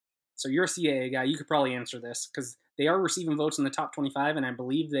respect? So you're a CAA guy. You could probably answer this, because they are receiving votes in the top 25, and I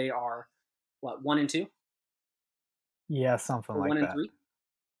believe they are, 1 and 2? Yeah, something Or like 1 and that. 3?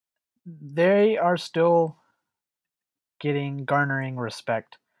 They are still garnering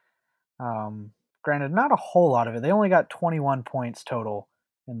respect. Granted, not a whole lot of it. They only got 21 points total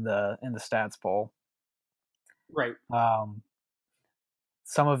in the stats poll. Right.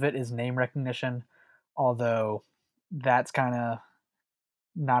 Some of it is name recognition, although that's kind of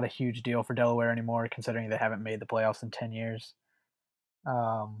not a huge deal for Delaware anymore, considering they haven't made the playoffs in 10 years.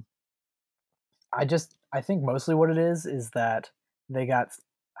 I think mostly what it is that they got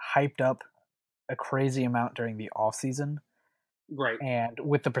hyped up a crazy amount during the off season. Right. And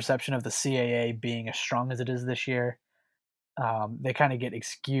with the perception of the CAA being as strong as it is this year, they kind of get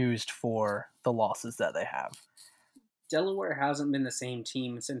excused for the losses that they have. Delaware hasn't been the same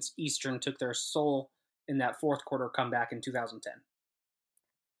team since Eastern took their soul in that fourth quarter comeback in 2010.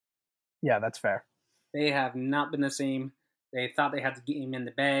 Yeah, that's fair. They have not been the same. They thought they had the game in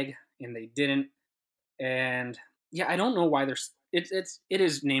the bag, and they didn't. And yeah, I don't know why it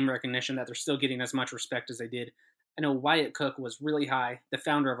is name recognition that they're still getting as much respect as they did. I know Wyatt Cook was really high, the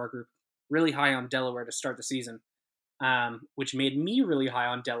founder of our group, really high on Delaware to start the season, which made me really high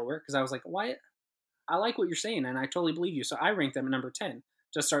on Delaware, because I was like, Wyatt, I like what you're saying, and I totally believe you. So I ranked them at number 10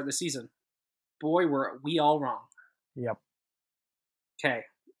 to start the season. Boy, were we all wrong. Yep. Okay,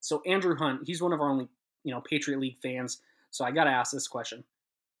 so Andrew Hunt, he's one of our only Patriot League fans. So I got to ask this question: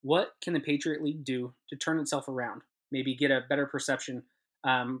 what can the Patriot League do to turn itself around? Maybe get a better perception,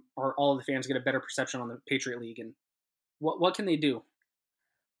 or all of the fans get a better perception on the Patriot League, and what can they do?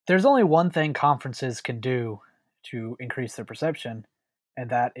 There's only one thing conferences can do to increase their perception,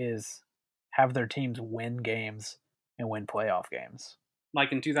 and that is have their teams win games and win playoff games.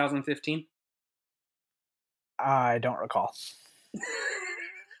 Like in 2015? I don't recall.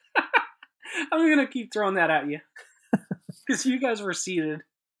 I'm going to keep throwing that at you, because you guys were seeded.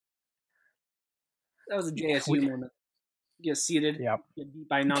 That was a JSU moment. Get seeded, yep, get beat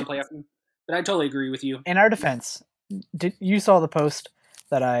by a non-playoff team. But I totally agree with you. In our defense, you saw the post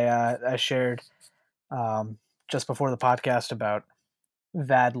that I shared just before the podcast about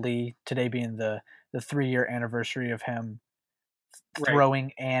Vadley today being the 3-year anniversary of him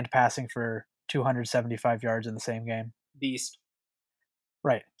throwing and passing for 275 yards in the same game. Beast.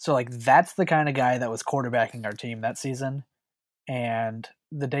 Right. So that's the kind of guy that was quarterbacking our team that season. And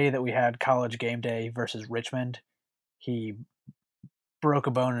the day that we had college game day versus Richmond, he broke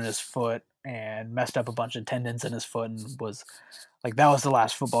a bone in his foot and messed up a bunch of tendons in his foot, and was that was the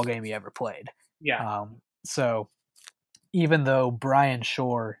last football game he ever played. Yeah. So even though Brian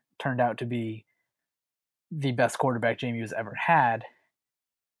Shore turned out to be the best quarterback JMU's ever had,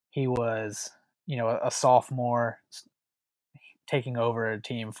 he was, a sophomore taking over a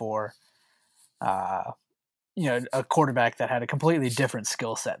team for, a quarterback that had a completely different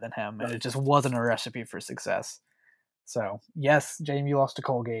skill set than him, and it just wasn't a recipe for success. So yes, JMU lost to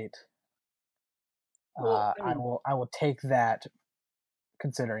Colgate. Well, I will take that,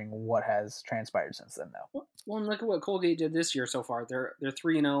 considering what has transpired since then, though. Well, and look at what Colgate did this year so far. They're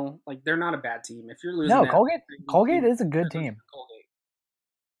 3-0. They're not a bad team. If you're losing, no, Colgate is a good team. Colgate.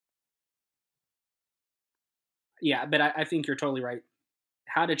 Yeah, but I think you're totally right.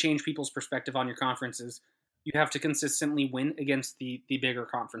 How to change people's perspective on your conferences, you have to consistently win against the bigger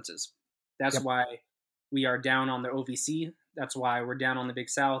conferences. That's why we are down on the OVC. That's why we're down on the Big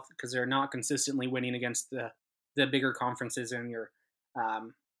South, because they're not consistently winning against the bigger conferences in your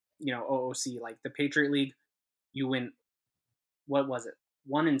OOC. Like the Patriot League, you win what was it?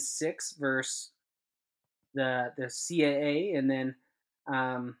 1-6 versus the CAA, and then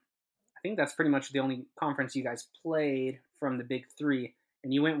I think that's pretty much the only conference you guys played from the Big Three,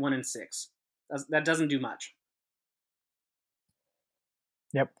 and you went 1-6. That doesn't do much.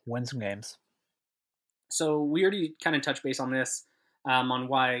 Yep, win some games. So we already kind of touched base on this, on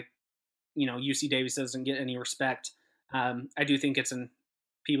why UC Davis doesn't get any respect. I do think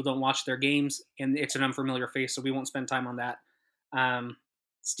people don't watch their games, and it's an unfamiliar face, so we won't spend time on that.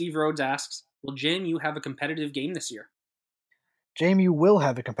 Steve Rhodes asks, will JMU have a competitive game this year? JMU will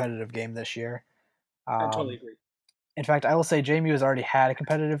have a competitive game this year. I totally agree. In fact, I will say JMU has already had a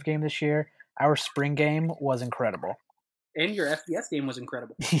competitive game this year. Our spring game was incredible. And your FBS game was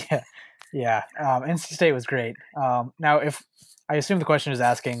incredible. Yeah. NC State was great. Now, if I assume the question is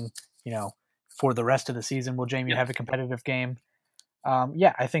asking, for the rest of the season, will JMU have a competitive game?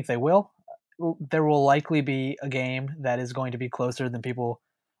 Yeah, I think they will. There will likely be a game that is going to be closer than people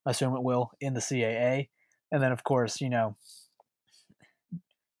assume it will in the CAA. And then, of course, JMU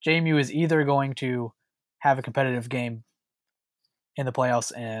is either going to have a competitive game in the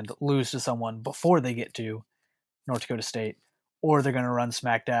playoffs and lose to someone before they get to North Dakota State, or they're going to run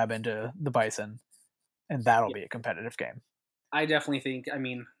smack dab into the Bison, and that'll be a competitive game. I definitely think,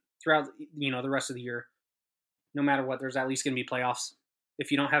 throughout the rest of the year, no matter what, there's at least going to be playoffs.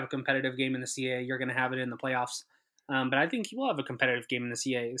 If you don't have a competitive game in the CAA, you're going to have it in the playoffs. But I think we'll have a competitive game in the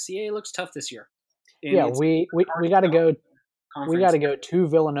CAA. The CAA looks tough this year. And yeah, we got to go. We got to go to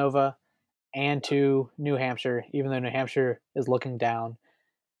Villanova and to New Hampshire, even though New Hampshire is looking down.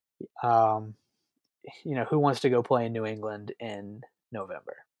 Who wants to go play in New England in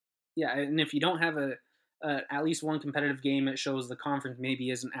November? Yeah, and if you don't have at least one competitive game, it shows the conference maybe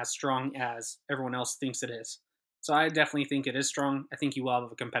isn't as strong as everyone else thinks it is. So I definitely think it is strong. I think you will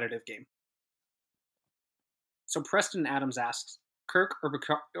have a competitive game. So Preston Adams asks, Kirk or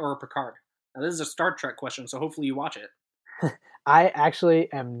Picard? Now this is a Star Trek question, so hopefully you watch it. I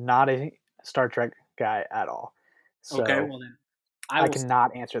actually am not a Star Trek guy at all. So okay, well then. I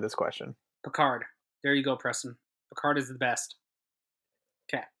cannot answer this question. Picard. There you go, Preston. Picard is the best.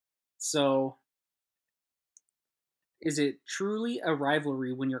 Okay. So, is it truly a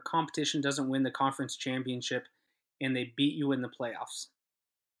rivalry when your competition doesn't win the conference championship and they beat you in the playoffs?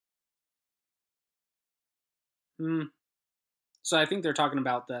 So I think they're talking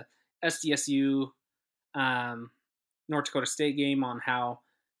about the SDSU North Dakota State game, on how,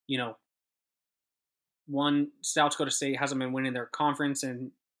 South Dakota State hasn't been winning their conference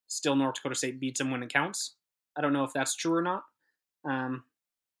and still North Dakota State beats them when it counts. I don't know if that's true or not. I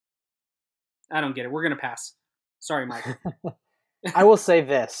don't get it. We're going to pass. Sorry, Mike. I will say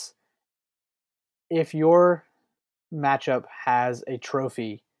this. If your matchup has a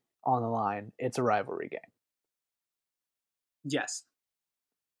trophy on the line, it's a rivalry game. Yes.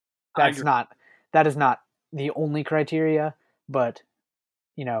 That is not the only criteria, but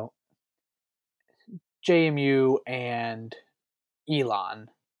JMU and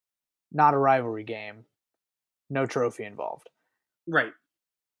Elon, not a rivalry game, no trophy involved. Right.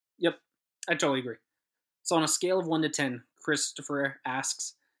 Yep. I totally agree. So on a scale of 1 to 10, Christopher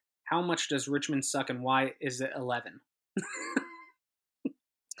asks, how much does Richmond suck and why is it 11?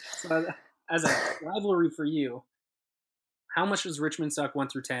 So as a rivalry for you, how much does Richmond suck 1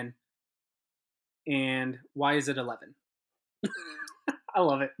 through 10? And why is it 11? I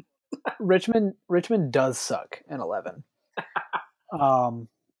love it. Richmond does suck in 11.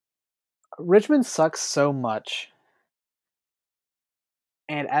 Richmond sucks so much.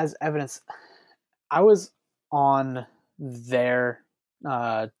 And as evidence, I was on their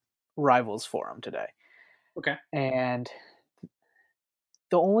rivals forum today. Okay. And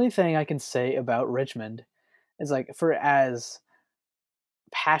the only thing I can say about Richmond is, like, for as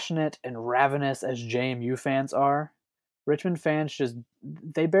passionate and ravenous as JMU fans are, Richmond fans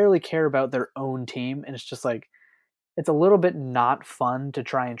they barely care about their own team, and it's just like, it's a little bit not fun to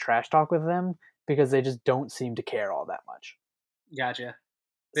try and trash talk with them because they just don't seem to care all that much. Gotcha.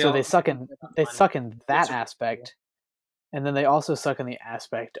 They suck in that aspect, and then they also suck in the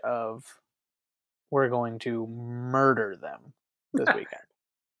aspect of, we're going to murder them this weekend.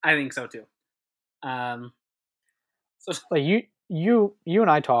 I think so too. So like you and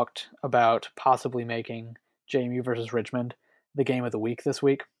I talked about possibly making JMU versus Richmond the game of the week this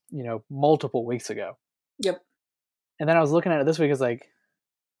week, multiple weeks ago. Yep. And then I was looking at it this week, as like,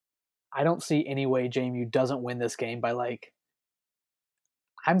 I don't see any way JMU doesn't win this game by, like,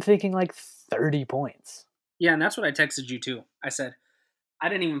 I'm thinking like 30 points. Yeah, and that's what I texted you too. I said, I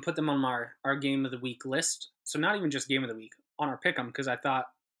didn't even put them on our game of the week list. So not even just game of the week, on our pick 'em, because I thought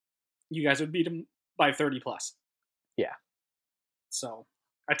you guys would beat them by 30 plus. Yeah. So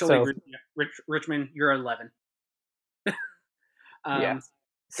I totally So agree with you. Richmond, you're 11. yeah,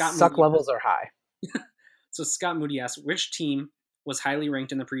 Scott suck Moody. levels are high. So Scott Moody asks, which team was highly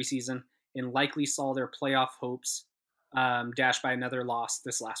ranked in the preseason and likely saw their playoff hopes dashed by another loss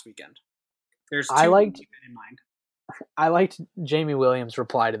this last weekend? There's two in mind. I liked Jamie Williams'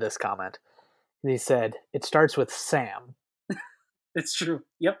 reply to this comment. He said, "It starts with Sam." It's true.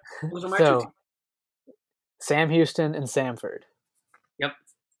 Yep. Those are my two So teams. Sam Houston and Samford. Yep.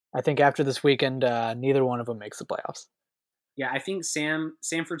 I think after this weekend, neither one of them makes the playoffs. Yeah, I think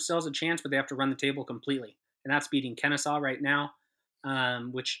Samford still has a chance, but they have to run the table completely, and that's beating Kennesaw right now,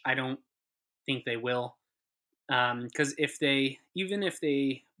 which I don't think they will. Because even if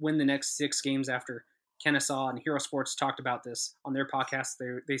they win the next 6 games after Kennesaw, and Hero Sports talked about this on their podcast,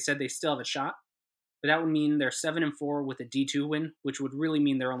 they said they still have a shot, but that would mean they're 7-4 with a D2 win, which would really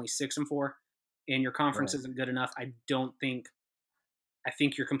mean they're only 6-4, and your conference isn't good enough. I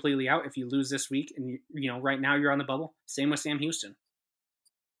think you're completely out if you lose this week, and right now you're on the bubble. Same with Sam Houston.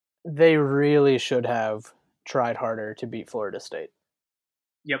 They really should have tried harder to beat Florida State.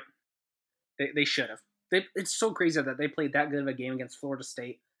 Yep, they should have. It's so crazy that they played that good of a game against Florida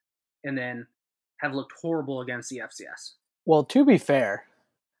State and then have looked horrible against the FCS. Well, to be fair,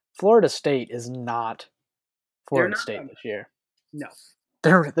 Florida State is not Florida State this year. No.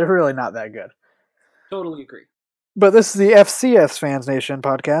 They're really not that good. Totally agree. But this is the FCS Fans Nation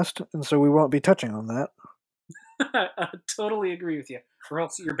podcast, and so we won't be touching on that. Totally agree with you, or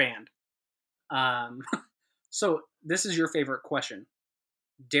else you're banned. So this is your favorite question.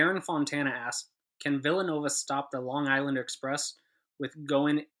 Darren Fontana asked, can Villanova stop the Long Island Express with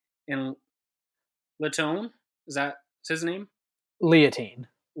Goin and Leotine? Is that his name? Leotine,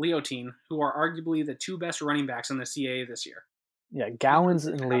 who are arguably the 2 best running backs in the CAA this year. Yeah, Gowins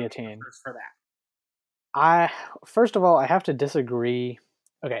and Leotine. For that. First of all, I have to disagree.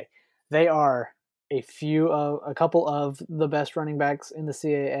 Okay, they are a couple of the best running backs in the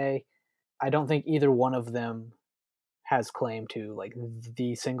CAA. I don't think either one of them has claim to like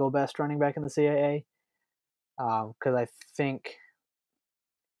the single best running back in the CAA. Because I think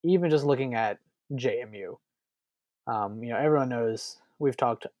even just looking at JMU, everyone knows we've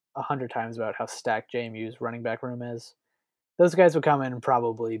talked 100 times about how stacked JMU's running back room is. Those guys would come in and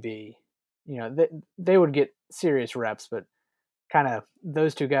probably be, they would get serious reps, but kind of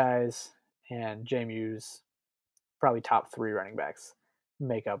those 2 guys and JMU's probably top 3 running backs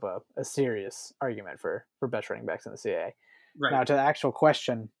make up a serious argument for best running backs in the CAA. Right. Now, to the actual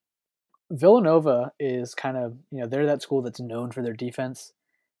question, Villanova is kind of, they're that school that's known for their defense.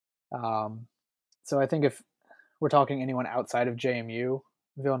 So I think if we're talking anyone outside of JMU,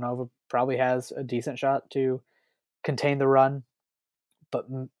 Villanova probably has a decent shot to contain the run. But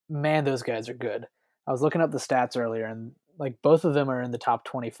man, those guys are good. I was looking up the stats earlier, and like both of them are in the top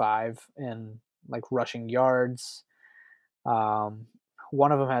 25 in like rushing yards.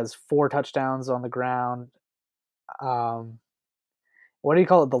 One of them has 4 touchdowns on the ground. What do you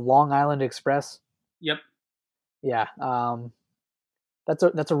call it? The Long Island Express? Yep. Yeah.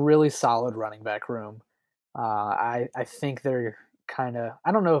 That's a really solid running back room. I think they're kind of,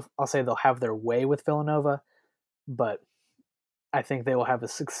 I don't know if I'll say they'll have their way with Villanova, but I think they will have a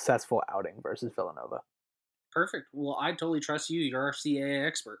successful outing versus Villanova. Perfect. Well, I totally trust you. You're our CAA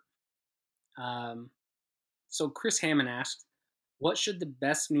expert. So Chris Hammond asked, what should the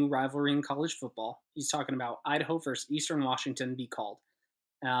best new rivalry in college football, he's talking about Idaho versus Eastern Washington, be called?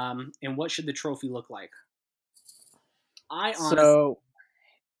 And what should the trophy look like?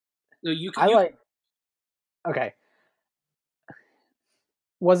 Okay.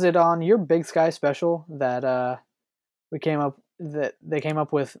 Was it on your Big Sky special that they came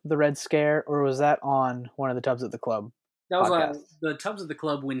up with the Red Scare, or was that on one of the Tubs at the Club? That was the Tubs at the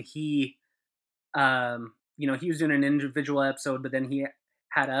Club when he, he was doing an individual episode, but then he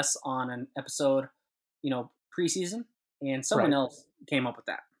had us on an episode, preseason, and someone else came up with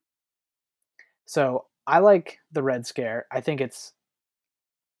that. So I like the Red Scare. I think it's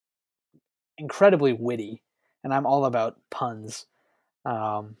incredibly witty, and I'm all about puns.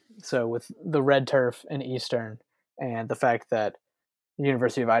 So with the red turf in Eastern and the fact that the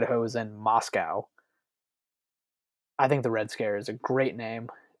University of Idaho is in Moscow, I think the Red Scare is a great name.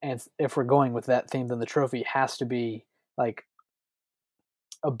 And if we're going with that theme, then the trophy has to be like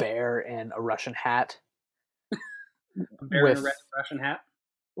a bear in a Russian hat. A bear in a red Russian hat?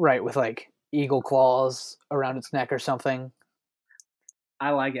 Right, with like eagle claws around its neck or something.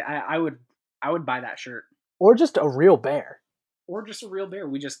 I like it. I would buy that shirt. Or just a real bear. Or just a real bear.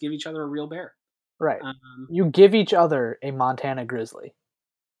 We just give each other a real bear. Right. You give each other a Montana grizzly.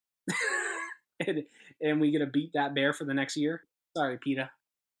 And we get to beat that bear for the next year? Sorry, PETA.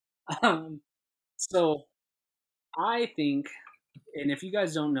 So I think, and if you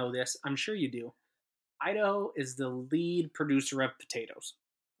guys don't know this, I'm sure you do, Idaho is the lead producer of potatoes,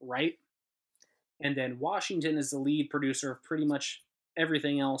 right? And then Washington is the lead producer of pretty much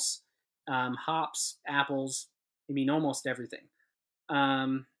everything else, hops, apples. I mean, almost everything.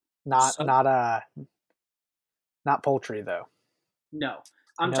 Not So not not poultry though. no,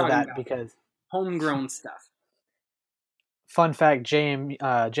 I I'm know talking that about because homegrown stuff. fun fact,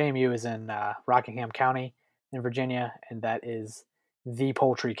 JMU is in Rockingham County in Virginia, and that is the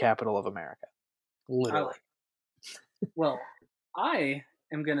poultry capital of America. I Literally. like it. Well, I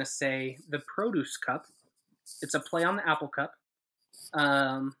am gonna say the Produce Cup. It's a play on the Apple Cup,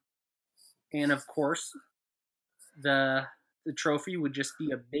 and of course, the the trophy would just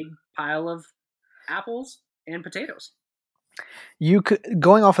be a big pile of apples and potatoes. You could,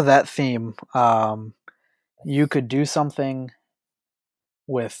 going off of that theme, you could do something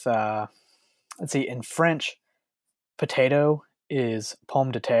with let's see, in French, potato is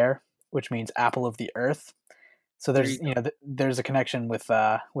pomme de terre, which means apple of the earth. So There there's you go. there's a connection with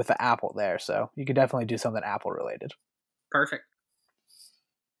the apple there. So you could definitely do something apple related. Perfect.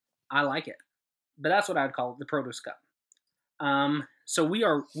 I like it. But that's what I'd call the Produce Cup. So we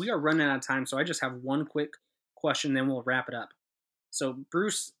are running out of time. So I just have one quick question, then we'll wrap it up. So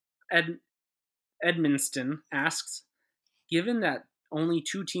Bruce Edmonston asks, given that only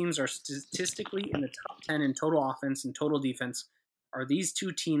two teams are statistically in the top 10 in total offense and total defense, are these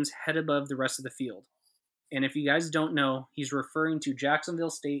two teams head above the rest of the field? And if you guys don't know, he's referring to Jacksonville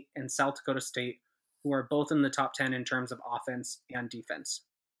State and South Dakota State, who are both in the top 10 in terms of offense and defense.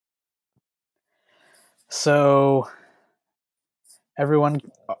 So everyone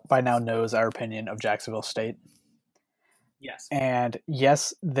by now knows our opinion of Jacksonville State. Yes. And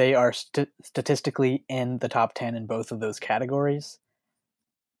yes, they are statistically in the top 10 in both of those categories.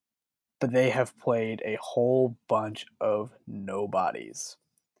 But they have played a whole bunch of nobodies.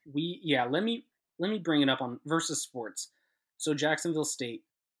 Let me bring it up on Versus Sports. So Jacksonville State,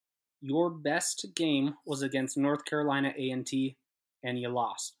 your best game was against North Carolina A&T, and you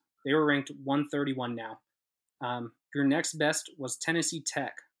lost. They were ranked 131 now. Your next best was Tennessee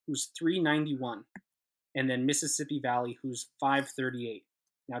Tech, who's 391, and then Mississippi Valley, who's 538.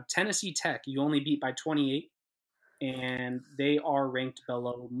 Now Tennessee Tech, you only beat by 28, and they are ranked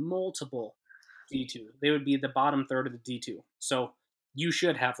below multiple D2. They would be the bottom third of the D2. So you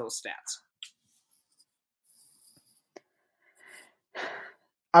should have those stats.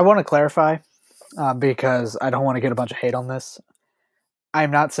 I want to clarify because I don't want to get a bunch of hate on this.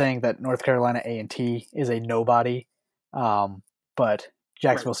 I'm not saying that North Carolina A&T is a nobody, but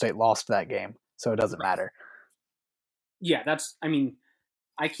Jacksonville State lost that game, so it doesn't matter. Yeah,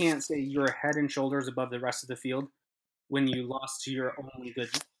 I can't say you're head and shoulders above the rest of the field when you lost to your only good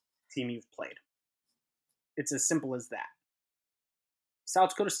team you've played. It's as simple as that. South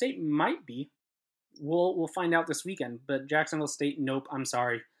Dakota State might be. We'll find out this weekend, but Jacksonville State, nope. I'm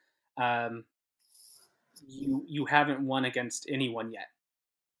sorry. You haven't won against anyone yet.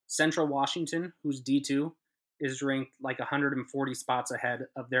 Central Washington, who's D2, is ranked like 140 spots ahead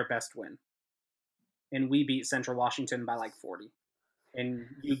of their best win, and we beat Central Washington by like 40. And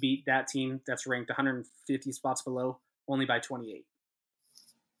you beat that team that's ranked 150 spots below only by 28.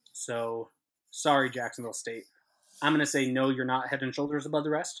 So, sorry, Jacksonville State. I'm going to say no, you're not head and shoulders above the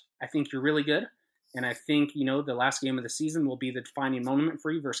rest. I think you're really good. And I think, the last game of the season will be the defining moment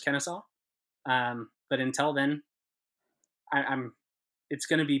for you versus Kennesaw. But until then, it's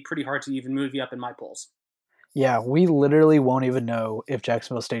going to be pretty hard to even move you up in my polls. Yeah, we literally won't even know if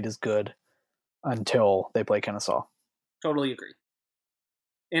Jacksonville State is good until they play Kennesaw. Totally agree.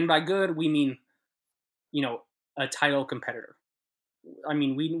 And by good, we mean, a title competitor. I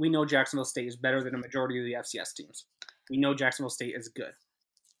mean, we know Jacksonville State is better than a majority of the FCS teams. We know Jacksonville State is good.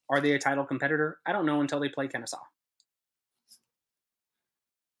 Are they a title competitor? I don't know until they play Kennesaw.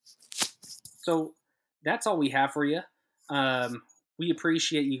 So that's all we have for you. We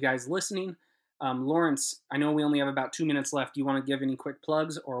appreciate you guys listening. Lawrence, I know we only have about 2 minutes left. Do you want to give any quick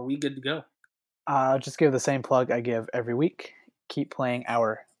plugs, or are we good to go? Just give the same plug I give every week. Keep playing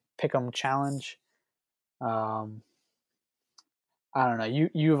our Pick'em Challenge. I don't know.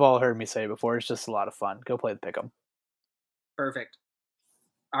 You've all heard me say it before. It's just a lot of fun. Go play the Pick'em. Perfect.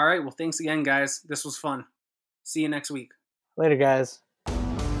 All right. Well, thanks again, guys. This was fun. See you next week. Later, guys.